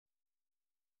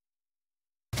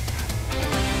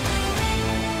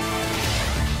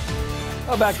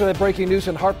Well, back to that breaking news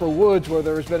in Harper Woods, where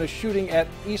there has been a shooting at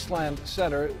Eastland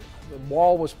Center. The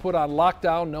wall was put on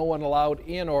lockdown, no one allowed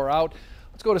in or out.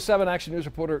 Let's go to 7 Action News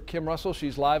reporter Kim Russell.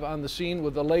 She's live on the scene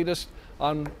with the latest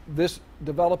on this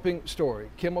developing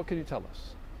story. Kim, what can you tell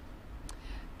us?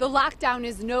 The lockdown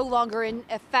is no longer in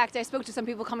effect. I spoke to some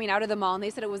people coming out of the mall, and they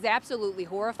said it was absolutely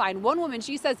horrifying. One woman,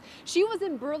 she says she was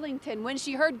in Burlington when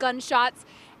she heard gunshots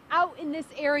out in this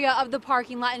area of the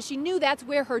parking lot, and she knew that's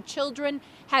where her children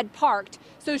had parked.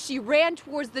 So she ran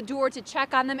towards the door to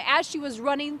check on them. As she was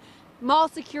running, mall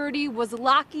security was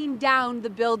locking down the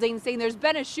building, saying there's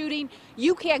been a shooting,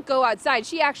 you can't go outside.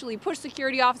 She actually pushed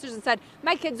security officers and said,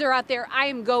 my kids are out there, I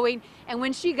am going. And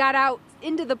when she got out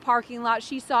into the parking lot,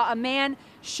 she saw a man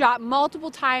shot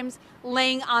multiple times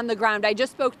laying on the ground. I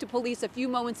just spoke to police a few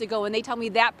moments ago, and they tell me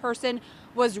that person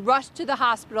was rushed to the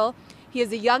hospital. He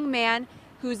is a young man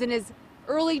who's in his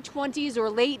early 20s or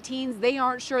late teens. They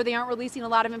aren't sure. They aren't releasing a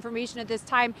lot of information at this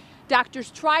time.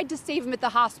 Doctors tried to save him at the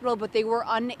hospital, but they were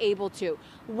unable to.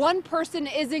 One person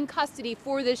is in custody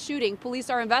for this shooting.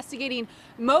 Police are investigating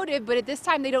motive, but at this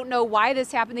time they don't know why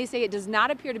this happened. They say it does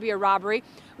not appear to be a robbery.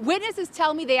 Witnesses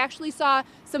tell me they actually saw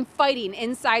some fighting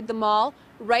inside the mall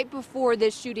right before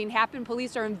this shooting happened.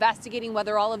 Police are investigating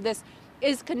whether all of this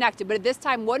is connected, but at this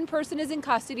time one person is in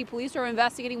custody. Police are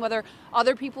investigating whether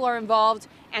other people are involved,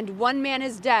 and one man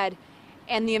is dead,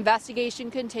 and the investigation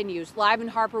continues. Live in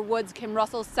Harper Woods, Kim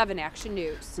Russell, 7 Action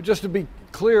News. But just to be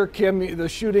clear, Kim, the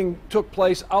shooting took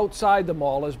place outside the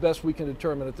mall as best we can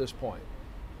determine at this point.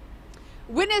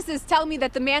 Witnesses tell me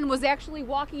that the man was actually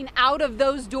walking out of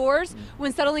those doors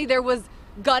when suddenly there was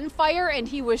gunfire and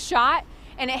he was shot,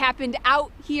 and it happened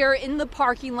out here in the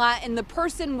parking lot, and the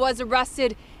person was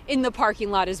arrested in the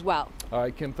parking lot as well. All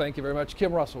right, Kim, thank you very much.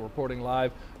 Kim Russell reporting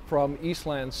live from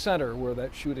Eastland Center, where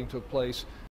that shooting took place.